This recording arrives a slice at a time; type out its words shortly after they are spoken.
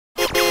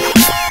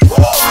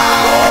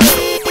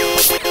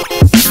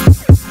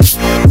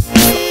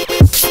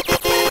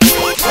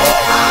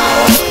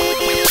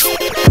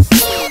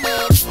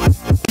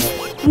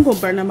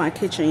burn up my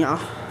kitchen, y'all.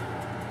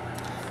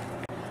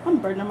 I'm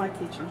burning up my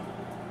kitchen.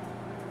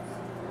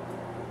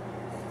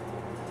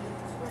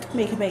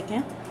 Making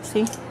bacon.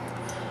 See?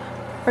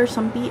 First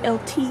some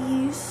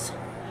BLTs.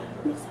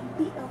 Make some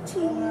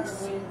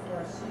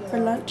BLTs for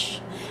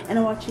lunch. And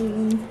I'm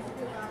watching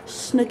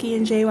Snooki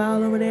and J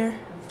Wild over there.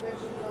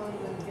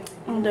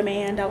 On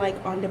demand. I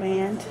like on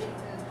demand.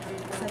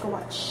 So I can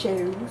watch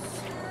shows.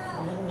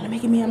 I'm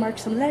making me and Mark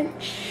some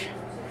lunch.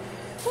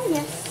 Oh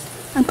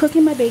yes. I'm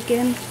cooking my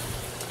bacon.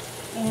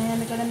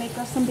 And I'm gonna make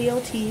us some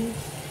BLTs.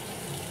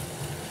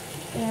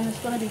 And it's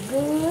gonna be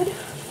good.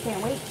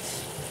 Can't wait.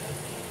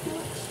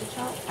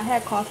 I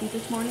had coffee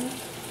this morning.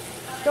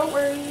 Don't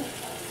worry,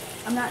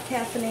 I'm not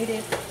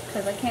caffeinated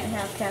because I can't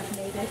have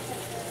caffeinated.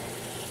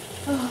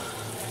 Oh,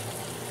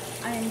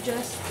 I am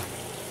just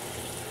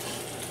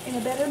in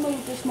a better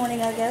mood this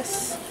morning, I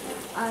guess.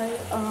 I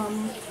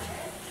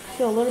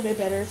feel a little bit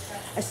better.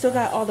 I still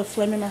got all the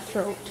phlegm in my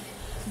throat,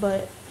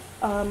 but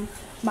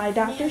my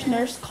doctor's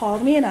nurse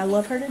called me, and I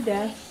love her to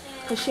death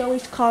because she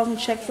always calls and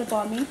checks up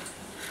on me.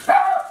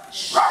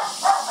 Shh.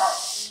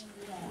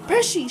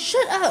 Pressy,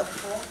 shut up.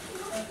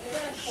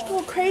 She's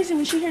going crazy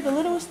when she hears the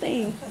littlest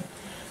thing.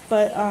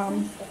 But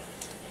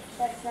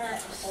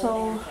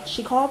so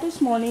she called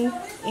this morning,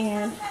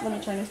 and let me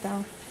turn this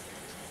down.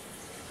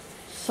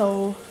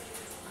 So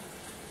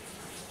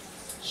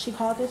she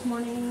called this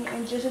morning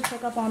and just to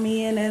check up on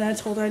me, and then I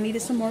told her I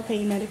needed some more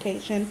pain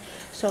medication.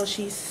 So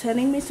she's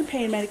sending me some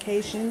pain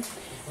medication,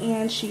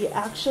 and she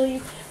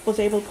actually was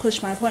able to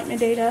push my appointment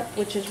date up,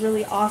 which is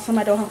really awesome.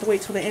 I don't have to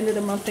wait till the end of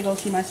the month to go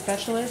see my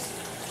specialist,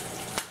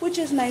 which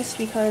is nice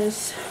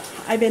because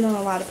I've been in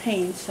a lot of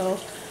pain. So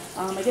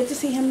I get to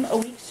see him a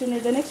week sooner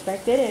than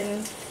expected,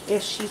 and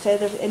if she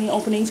said if any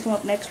openings come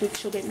up next week,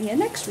 she'll get me in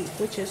next week,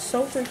 which is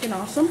so freaking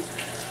awesome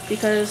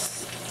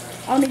because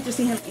I'll need to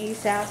see him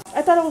ASAP.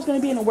 I thought I was going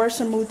to be in a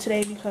worse mood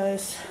today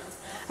because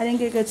I didn't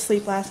get good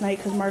sleep last night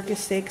because Mark is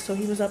sick, so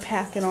he was up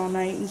hacking all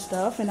night and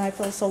stuff, and I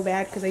felt so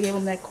bad because I gave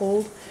him that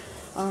cold.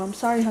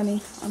 Sorry,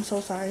 honey. I'm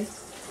so sorry.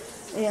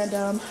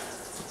 And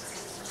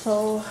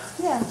so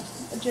yeah,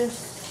 I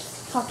just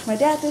talked to my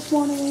dad this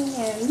morning,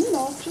 and you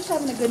know, just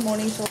having a good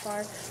morning so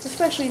far,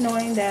 especially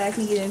knowing that I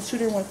can get in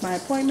sooner with my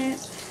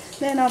appointment.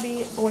 Then I'll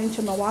be going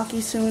to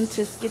Milwaukee soon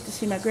to get to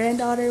see my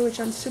granddaughter, which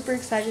I'm super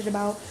excited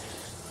about.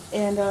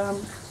 And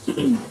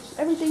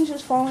everything's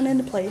just falling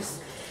into place.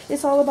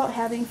 It's all about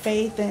having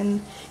faith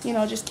and, you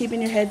know, just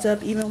keeping your heads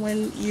up even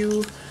when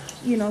you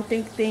know,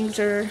 think things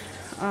are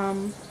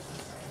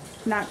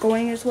not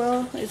going as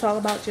well. It's all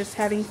about just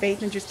having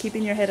faith and just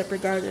keeping your head up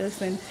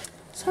regardless. And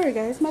sorry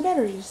guys, my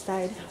battery just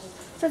died.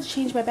 I had to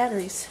change my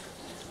batteries.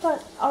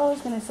 But all I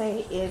was going to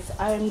say is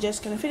I'm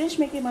just going to finish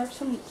making Mark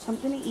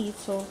something to eat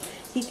so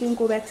he can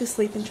go back to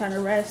sleep and try to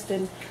rest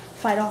and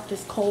fight off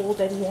this cold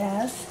that he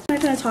has. I'm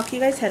not going to talk you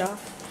guys' head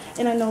off.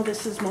 And I know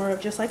this is more of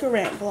just like a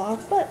rant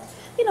vlog, but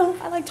you know,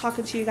 I like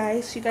talking to you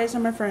guys. You guys are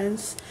my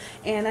friends,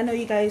 and I know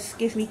you guys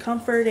give me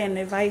comfort and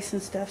advice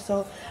and stuff,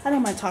 so I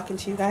don't mind talking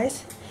to you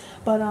guys.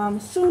 But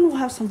soon we'll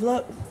have some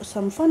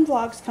fun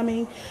vlogs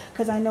coming,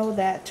 because I know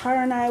that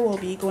Tara and I will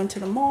be going to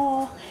the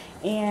mall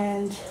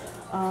and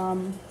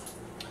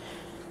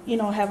you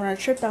know, having our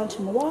trip down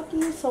to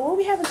Milwaukee. So we'll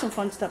be having some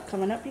fun stuff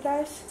coming up, you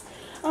guys.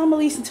 At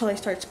least until I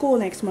start school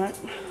next month,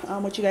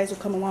 which you guys will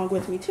come along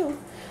with me too.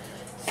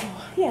 So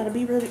yeah, it'll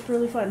be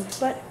really fun.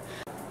 But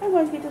I'm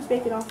going to get this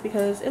bacon off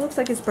because it looks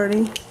like it's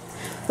burning.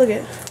 Look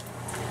at it.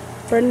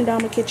 Burning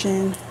down my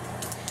kitchen.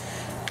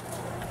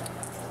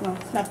 Well,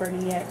 it's not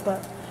burning yet,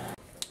 but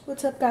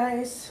what's up,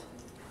 guys?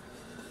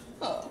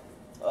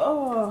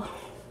 Oh,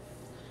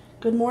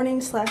 good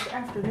morning /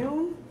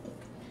 afternoon.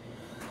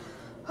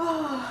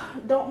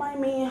 Don't mind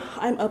me.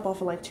 I'm up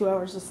off of like 2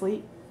 hours of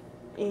sleep,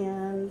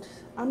 and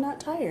I'm not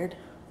tired,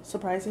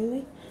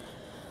 surprisingly.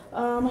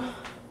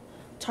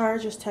 Tara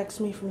just texted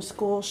me from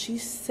school.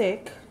 She's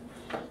sick.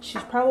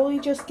 She's probably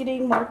just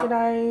getting Mark and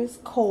I's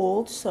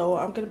cold, so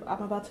I'm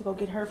about to go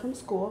get her from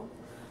school.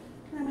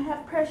 And I'm gonna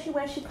have Pressy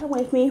Weshy come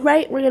with me,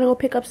 right? We're gonna go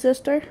pick up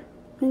sister.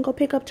 We're gonna go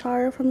pick up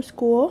Tara from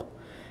school.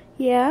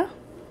 Yeah.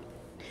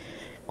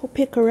 Go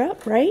pick her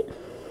up, right?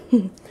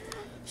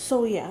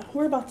 So yeah,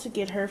 we're about to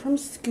get her from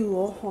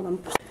school. Hold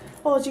on.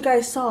 Oh, as you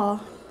guys saw,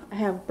 I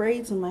have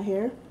braids in my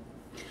hair.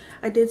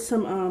 I did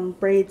some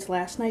braids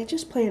last night,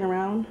 just playing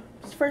around.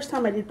 It's the first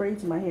time I did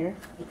braids in my hair.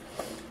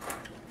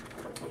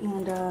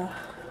 And I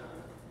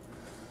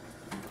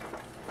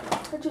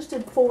just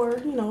did four,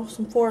 you know,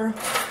 four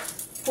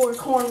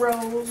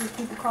cornrows, as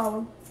people call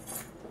them.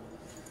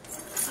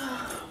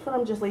 But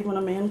I'm just leaving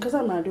them in because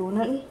I'm not doing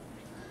nothing.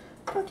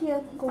 But yeah,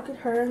 go get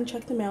her and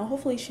check the mail.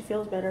 Hopefully she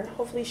feels better.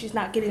 Hopefully she's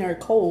not getting our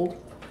cold,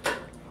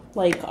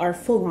 like our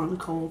full-on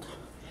cold,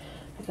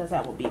 because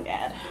that would be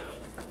bad.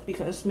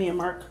 Because me and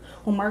Mark,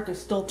 well, Mark is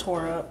still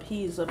tore up.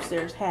 He's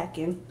upstairs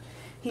hacking.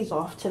 He's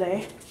off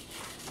today.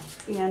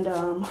 And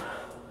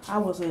I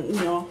wasn't,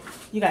 you know,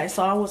 you guys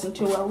saw I wasn't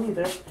too well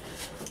either.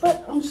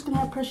 But I'm just going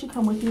to have Pressy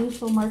come with me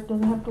so Mark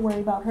doesn't have to worry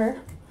about her.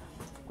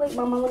 Wait,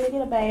 Mama, let me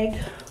get a bag.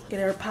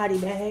 Get her a potty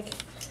bag.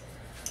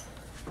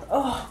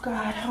 Oh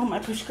God, I hope my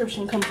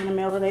prescription comes in the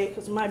mail today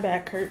because my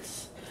back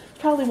hurts.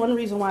 Probably one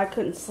reason why I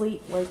couldn't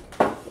sleep, like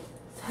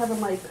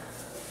having like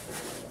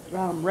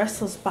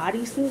restless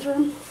body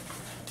syndrome,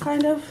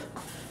 kind of.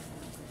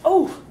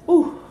 Oh,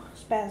 ooh,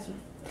 spasm.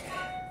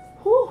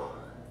 Whew.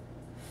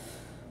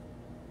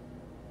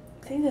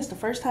 I think that's the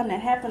first time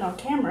that happened on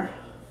camera.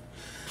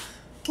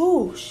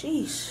 Ooh,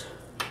 sheesh.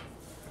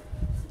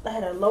 I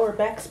had a lower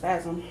back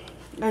spasm.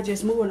 Not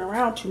just moving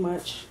around too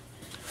much.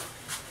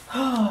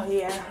 Oh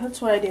yeah,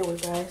 that's what I deal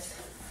with, guys.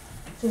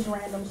 Just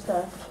random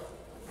stuff.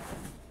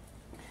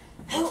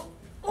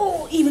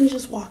 Oh, even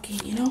just walking,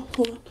 you know.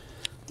 Hold on.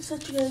 Let me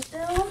set you guys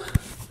down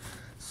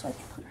so I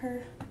can put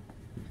her.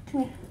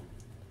 Come here.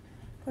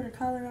 Put her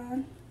collar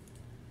on.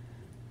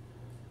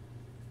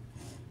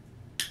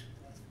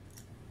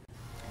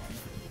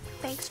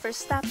 Thanks for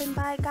stopping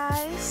by,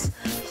 guys.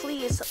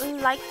 Please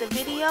like the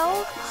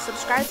video,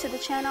 subscribe to the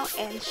channel,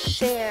 and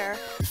share.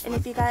 And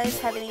if you guys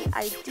have any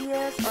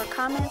ideas or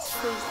comments,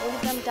 please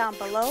leave them down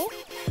below.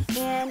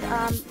 And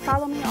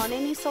follow me on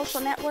any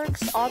social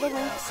networks. All the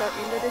links are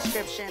in the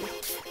description.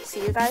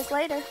 See you guys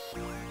later.